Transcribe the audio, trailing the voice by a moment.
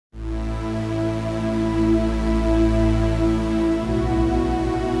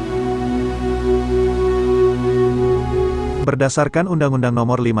Berdasarkan Undang-Undang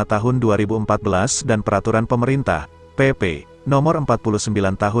Nomor 5 Tahun 2014 dan Peraturan Pemerintah, PP, Nomor 49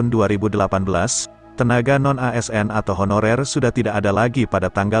 Tahun 2018, tenaga non-ASN atau honorer sudah tidak ada lagi pada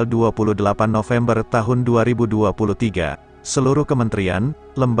tanggal 28 November tahun 2023. Seluruh kementerian,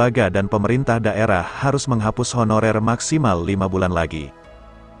 lembaga dan pemerintah daerah harus menghapus honorer maksimal 5 bulan lagi.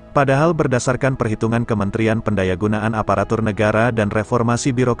 Padahal berdasarkan perhitungan Kementerian Pendayagunaan Aparatur Negara dan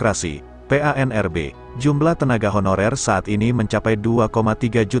Reformasi Birokrasi, PANRB, jumlah tenaga honorer saat ini mencapai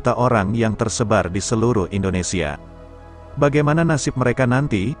 2,3 juta orang yang tersebar di seluruh Indonesia. Bagaimana nasib mereka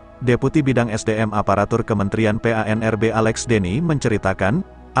nanti? Deputi Bidang SDM Aparatur Kementerian PANRB Alex Denny menceritakan,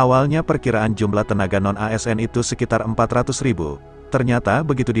 awalnya perkiraan jumlah tenaga non-ASN itu sekitar 400.000. Ternyata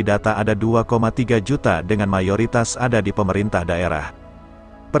begitu didata ada 2,3 juta dengan mayoritas ada di pemerintah daerah.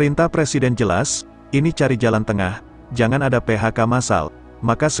 Perintah Presiden jelas, ini cari jalan tengah, jangan ada PHK massal.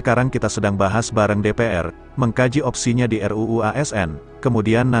 Maka sekarang kita sedang bahas bareng DPR, mengkaji opsinya di RUU ASN,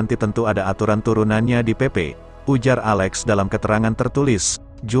 kemudian nanti tentu ada aturan turunannya di PP, ujar Alex dalam keterangan tertulis,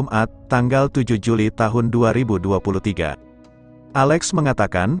 Jumat, tanggal 7 Juli tahun 2023. Alex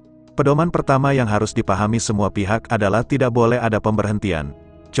mengatakan, pedoman pertama yang harus dipahami semua pihak adalah tidak boleh ada pemberhentian.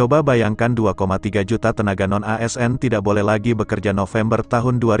 Coba bayangkan 2,3 juta tenaga non-ASN tidak boleh lagi bekerja November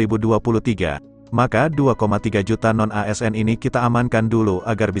tahun 2023. Maka 2,3 juta non-ASN ini kita amankan dulu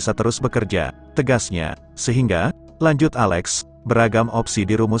agar bisa terus bekerja, tegasnya. Sehingga, lanjut Alex, beragam opsi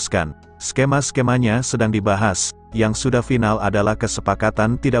dirumuskan. Skema-skemanya sedang dibahas, yang sudah final adalah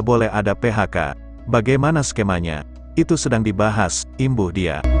kesepakatan tidak boleh ada PHK. Bagaimana skemanya? Itu sedang dibahas, imbuh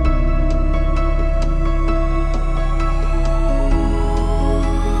dia.